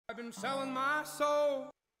I've been selling my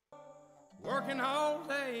soul, working all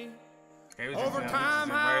day. Okay, we just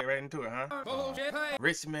right into it, huh? Bullshit.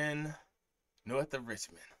 Richmond, North of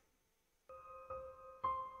Richmond.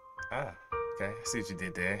 Ah, okay, I see what you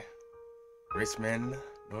did there. Richmond,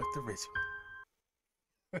 North of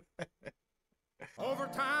Richmond.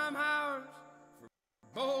 Overtime hours for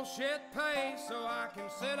bullshit pay, so I can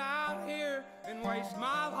sit out here and waste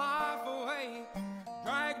my life away.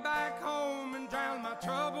 Drag back home and drown my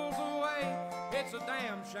troubles away. It's a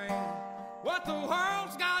damn shame what the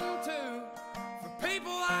world's gotten to for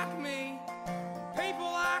people like me, people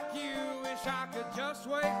like you. Wish I could just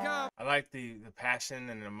wake up. I like the passion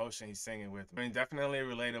and the emotion he's singing with. I mean, definitely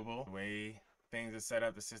relatable, the way things are set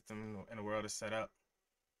up, the system in the world is set up.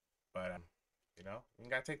 But, you know, you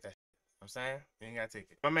gotta take that. You know what I'm saying? You ain't gotta take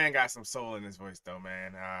it. My man got some soul in his voice, though,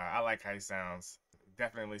 man. I like how he sounds.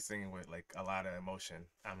 Definitely singing with, like, a lot of emotion.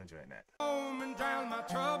 I'm enjoying that. Home and drown my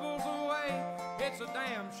troubles away. It's a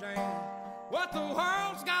damn shame what the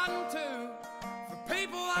world's gotten to for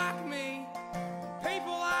people like me,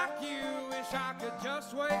 people like you. Wish I could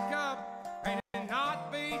just wake up and it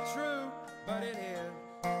not be true, but it is.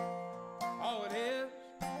 Oh, it is.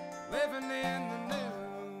 Living in the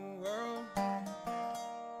new world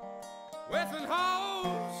with an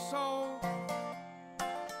whole soul.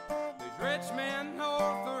 These rich men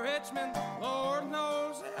north of Richmond, Lord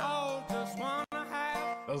knows they all just wanna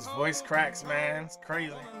have those voice cracks, man. It's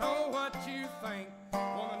crazy. Wanna know what you think,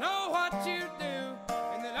 wanna know what you do,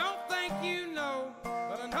 and they don't think you know,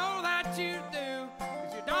 but I know that you do,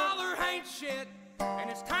 'cause your dollar ain't shit, and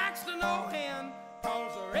it's taxed to no end,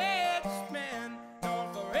 'cause the rich men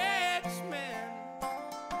north of Richmond.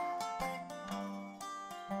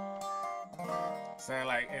 Saying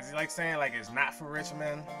like, is he like saying like it's not for rich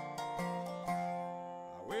men?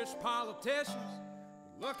 I wish politicians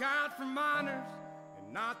would look out for minors,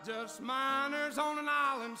 and not just minors on an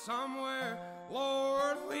island somewhere.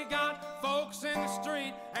 Lord, we got folks in the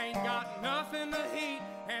street, ain't got nothing to eat,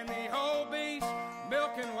 and the obese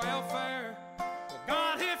milking welfare. Well,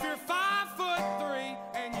 God, if you're 5'3"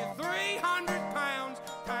 and you're 300 pounds,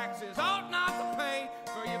 taxes ought not to pay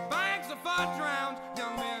for your bags of fudge rounds.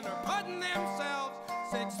 Young men are putting themselves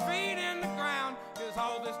 6 feet in the ground, 'cause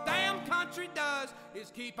all this damn country does is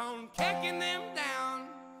keep on kicking them down.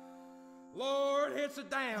 Lord, it's a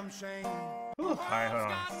damn shame. Alright, hold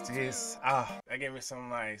on. Jeez. That gave me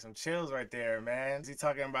some chills right there, man. Is he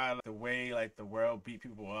talking about the way like the world beat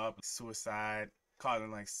people up, suicide,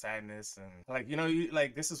 causing like sadness, and like, you know,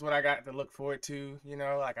 like this is what I got to look forward to, you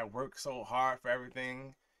know, like I work so hard for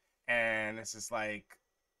everything, and it's just like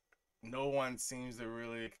no one seems to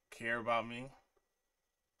really care about me.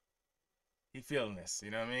 He feeling this,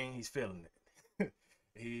 you know what I mean? He's feeling it.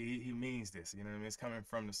 He means this, you know what I mean? It's coming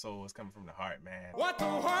from the soul, it's coming from the heart, man. What the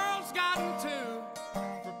world's gotten to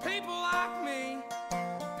for people like me,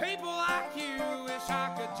 people like you. Wish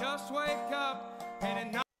I could just wake up and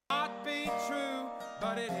it not be true,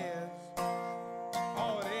 but it is.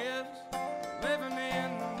 Oh, it is. Living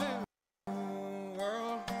in the new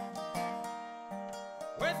world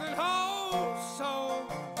with an whole soul.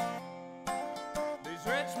 These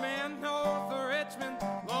rich men north of Richmond,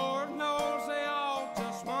 Lord knows they all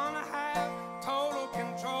just wanna have total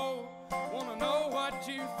control. Wanna know what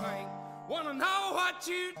you think, wanna know what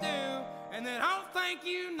you do, and they don't think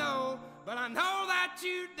you know, but I know that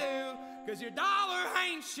you do, 'cause your dollar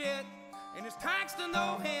ain't shit, and it's taxed to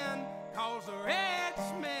no end, 'cause the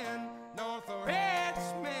rich men north of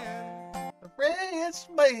Richmond. The rich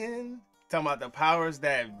man. Talking about the powers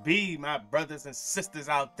that be, my brothers and sisters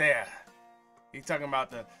out there. He's talking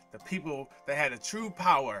about the people that had the true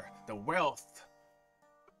power, the wealth,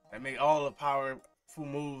 that made all the powerful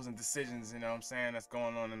moves and decisions, you know what I'm saying, that's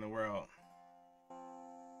going on in the world.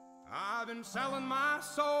 I've been selling my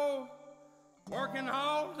soul, working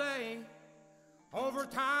all day,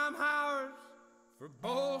 overtime hours for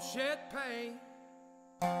bullshit pay.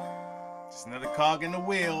 Just another cog in the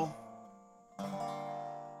wheel.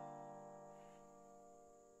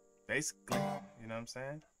 Basically, you know what I'm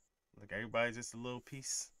saying? Like everybody's just a little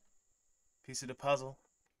piece of the puzzle.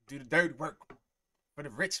 Do the dirty work for the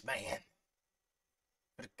rich man,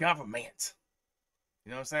 for the government.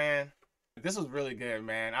 You know what I'm saying? This was really good,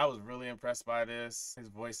 man. I was really impressed by this. His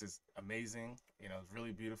voice is amazing. You know, it's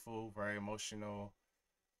really beautiful, very emotional.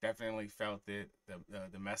 Definitely felt it.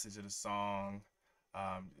 The message of the song.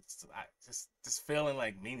 It's just feeling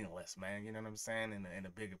like meaningless, man. You know what I'm saying? In a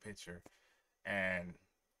bigger picture. And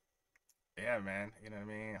yeah, man. You know what I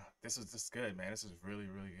mean? This was just good, man. This is really,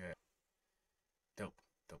 really good. Dope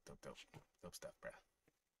stuff, bruh.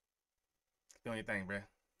 Doing your thing, bruh.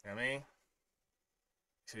 You know what I mean?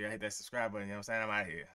 So y'all hit that subscribe button, you know what I'm saying? I'm out of here.